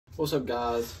What's up,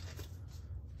 guys?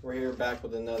 We're here back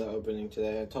with another opening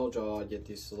today. I told y'all I'd get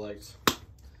these selects.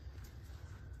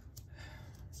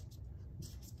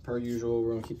 Per usual,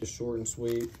 we're gonna keep this short and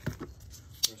sweet. We're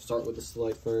gonna start with the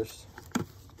select first.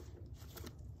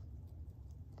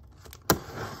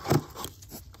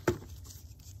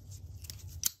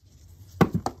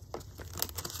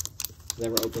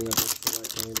 Never opened up a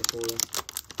select here before, so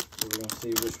we're gonna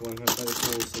see which one has better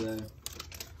pulls today.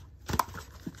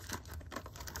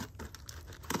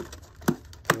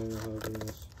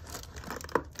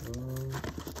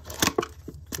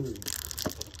 Cool.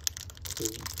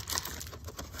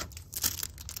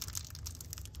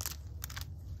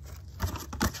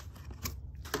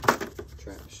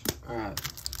 Trash. Alright.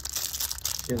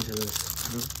 Get into this.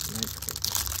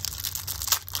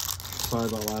 Sorry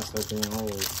about last opening. I'll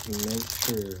make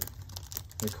sure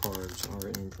the cards are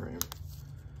in frame.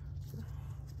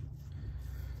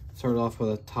 Start off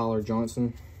with a Tyler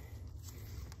Johnson.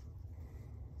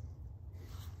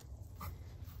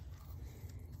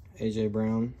 AJ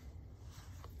Brown,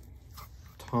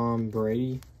 Tom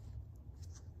Brady,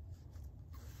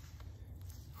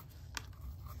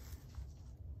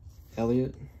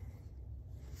 Elliott,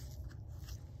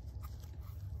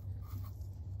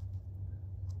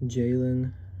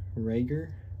 Jalen Reagor,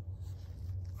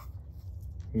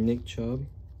 Nick Chubb,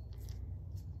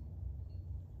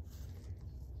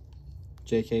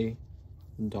 J.K.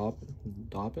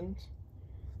 Dobbins.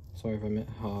 Sorry if I meant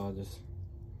just.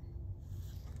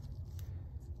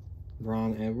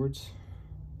 Ron Edwards,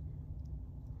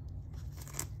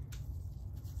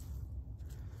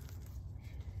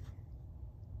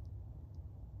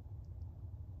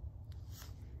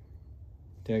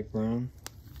 Derek Brown,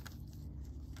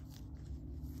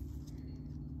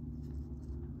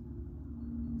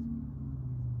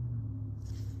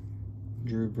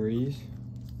 Drew Brees,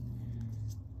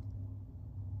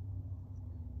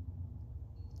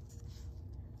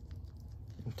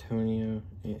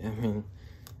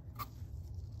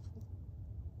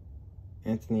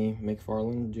 Anthony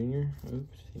McFarland Jr.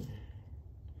 Oops.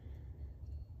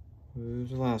 Who's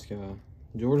the last guy?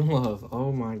 Jordan Love.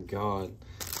 Oh my God.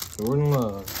 Jordan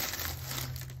Love.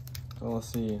 That's all I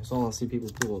see. That's all I see people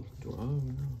pull. Oh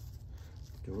no.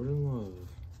 Jordan Love.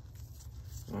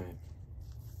 Alright.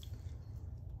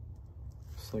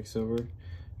 Like silver.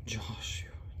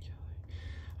 Joshua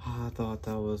Kelly. I thought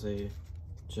that was a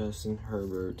Justin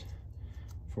Herbert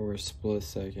for a split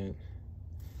second.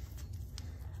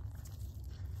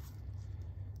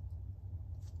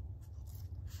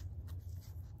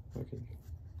 Okay.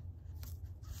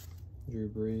 Drew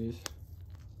Brees.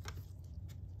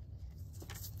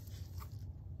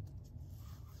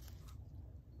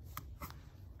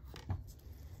 Let's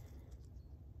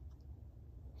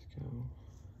go.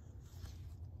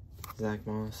 Zach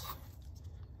Moss.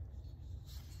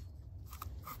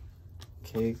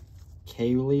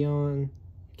 Leon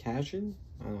Cashin?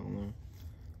 I don't know.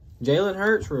 Jalen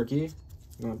Hurts rookie.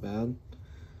 Not bad.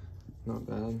 Not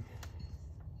bad.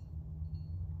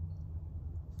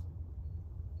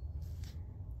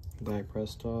 Dak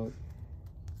Prescott.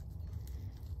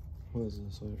 What is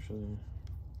this actually?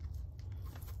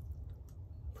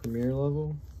 Premier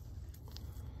level?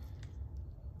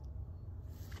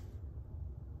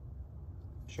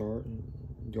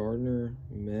 Gardner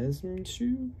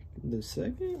Minshew the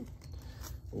second?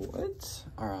 What?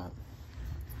 Alright.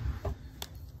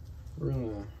 We're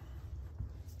gonna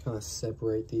kind of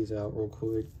separate these out real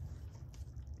quick.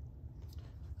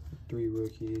 3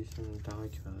 rookies and a die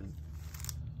cut.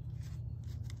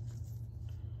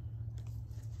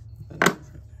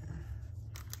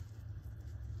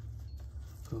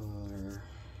 For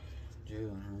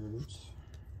Jalen Hurts.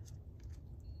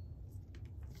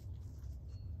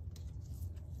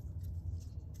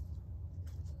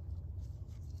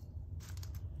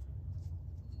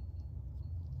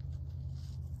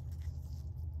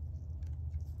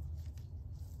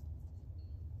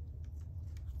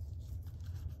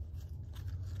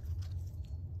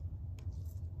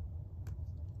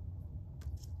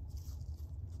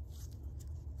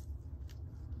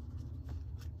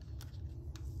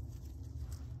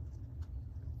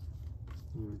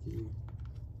 Rookie.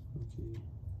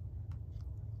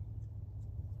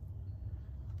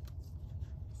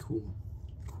 Cool.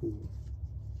 Cool.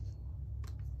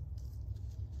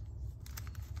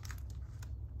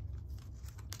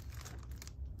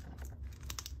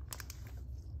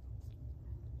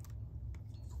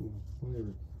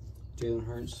 Whatever. Jalen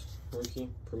Hurts, rookie,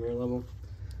 premier level.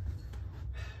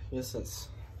 Yes, that's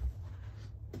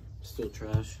still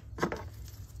trash. I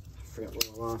forgot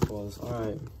what the last was.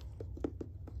 Alright.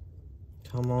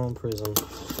 Come on, Prizm.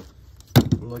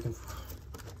 I'm looking for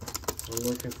I'm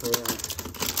looking for that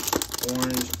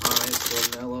orange ice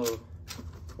LaMelo.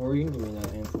 Or you can give me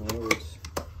that Anthony Edwards.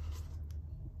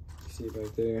 See it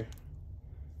back there.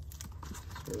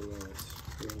 It's really nice.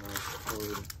 Really nice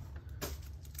card.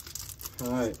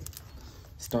 Alright.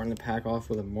 Starting to pack off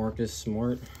with a Marcus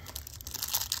Smart.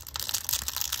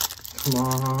 Come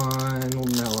on,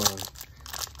 LaMelo.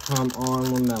 Come on,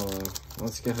 LaMelo.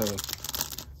 Let's go.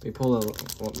 We pulled a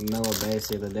LaMelo base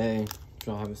the other day. If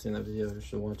y'all haven't seen that video, you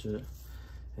should watch it.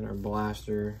 In our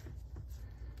Blaster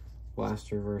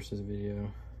versus video.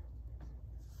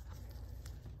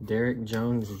 Derek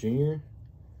Jones Jr.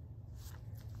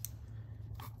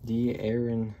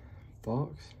 Aaron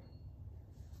Fox.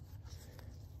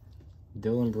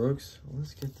 Dylan Brooks.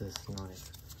 Let's get this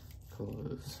nice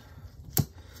close.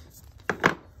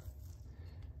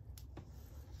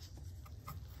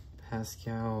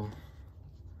 Pascal.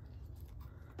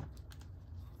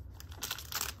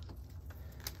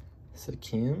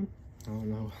 Kim? I don't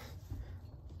know.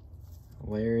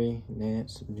 Larry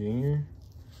Nance Jr.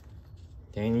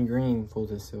 Danny Green pulled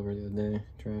his silver the other day.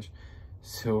 Trash.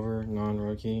 Silver,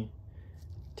 non-rookie.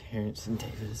 Terrence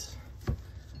Davis.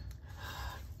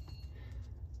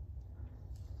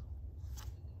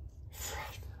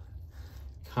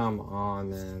 Come on,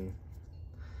 man.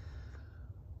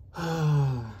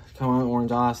 Come on,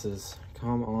 orange osses.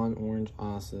 Come on, orange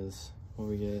osses. What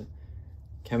do we get?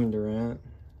 Kevin Durant.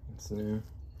 That's new.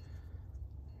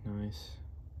 Nice.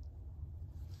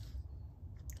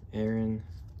 Aaron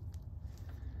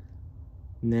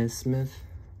Nesmith.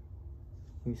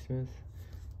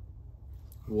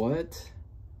 What?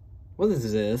 What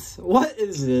is this? What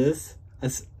is this?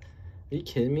 Are you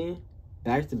kidding me?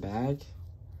 Back to back?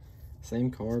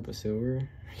 Same card but silver.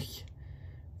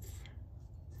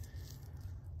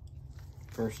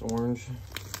 First orange.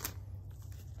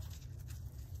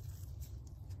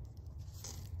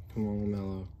 Come on,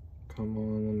 LaMelo. Come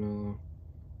on, LaMelo.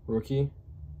 Rookie.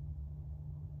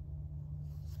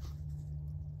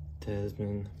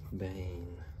 Desmond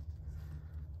Bain.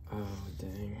 Oh,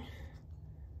 dang.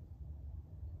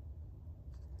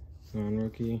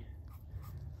 Non-rookie.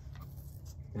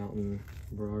 Mountain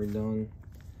Brogdon.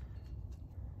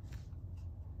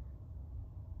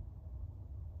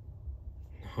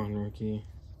 Non-rookie.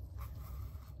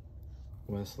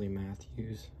 Wesley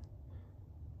Matthews.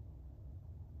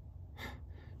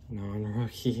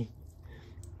 Non-rookie.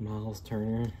 Miles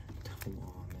Turner. Come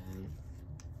on, man.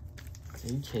 Are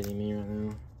you kidding me right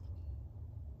now?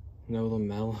 No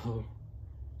LaMelo. Look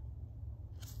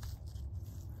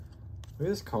at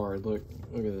this card. Look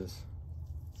at this.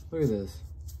 Look at this.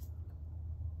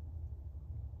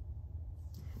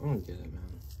 I don't get it, man.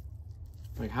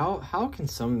 Like, how can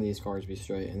some of these cards be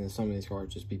straight and then some of these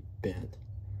cards just be bent?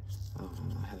 I don't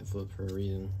know. I had it flipped for a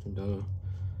reason. Duh.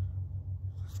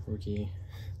 Rookie.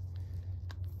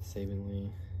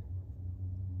 Sabanley.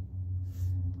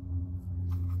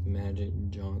 Magic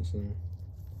Johnson.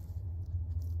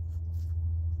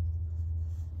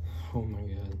 Oh my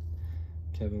god.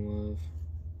 Kevin Love.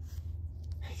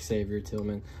 Xavier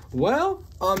Tillman. Well,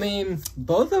 I mean,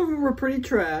 both of them were pretty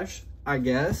trash, I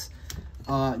guess.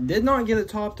 Did not get a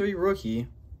top 3 rookie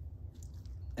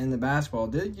in the basketball.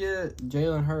 Did get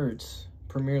Jalen Hurts,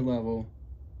 premier level.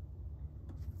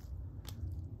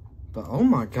 But, oh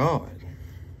my god.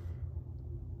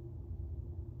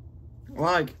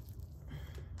 Like,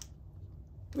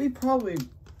 we probably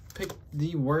picked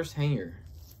the worst hanger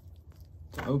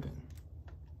to open.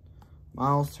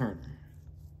 Miles Turner.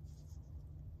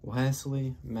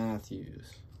 Wesley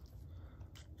Matthews.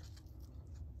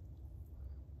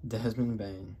 Desmond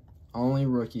Bain. Only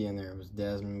rookie in there was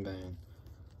Desmond Bain.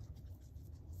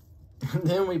 And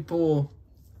then we pull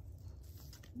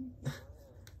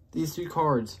these 2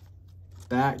 cards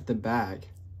back to back.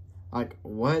 Like,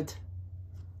 what?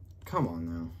 Come on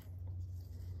now.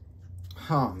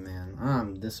 Oh, man.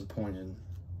 I'm disappointed.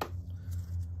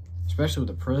 Especially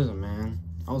with the Prizm, man.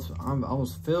 I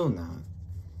was feeling that.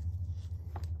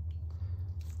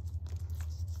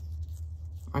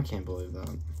 I can't believe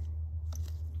that.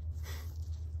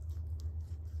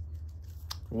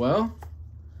 Well,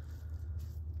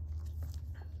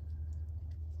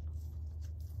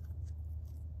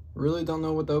 really don't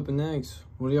know what to open next.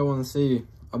 What do y'all want to see?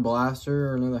 A blaster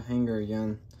or another hanger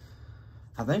again?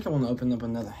 I think I want to open up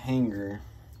another hanger.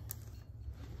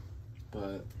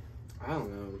 But, I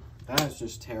don't know. That's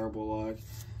just terrible luck.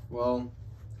 Well,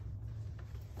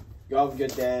 y'all have a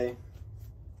good day.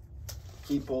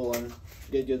 Keep pulling.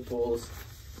 Get good pulls.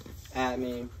 At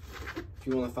me. If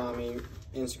you want to find me,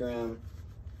 Instagram.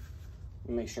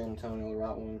 Make sure I'm telling you the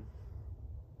right one.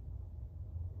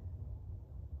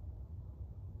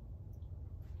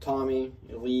 Tommy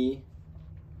Lee,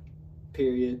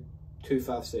 period,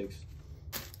 256.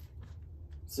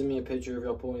 Send me a picture if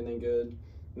y'all pull anything good.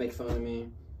 Make fun of me.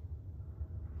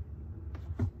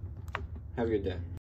 Have a good day.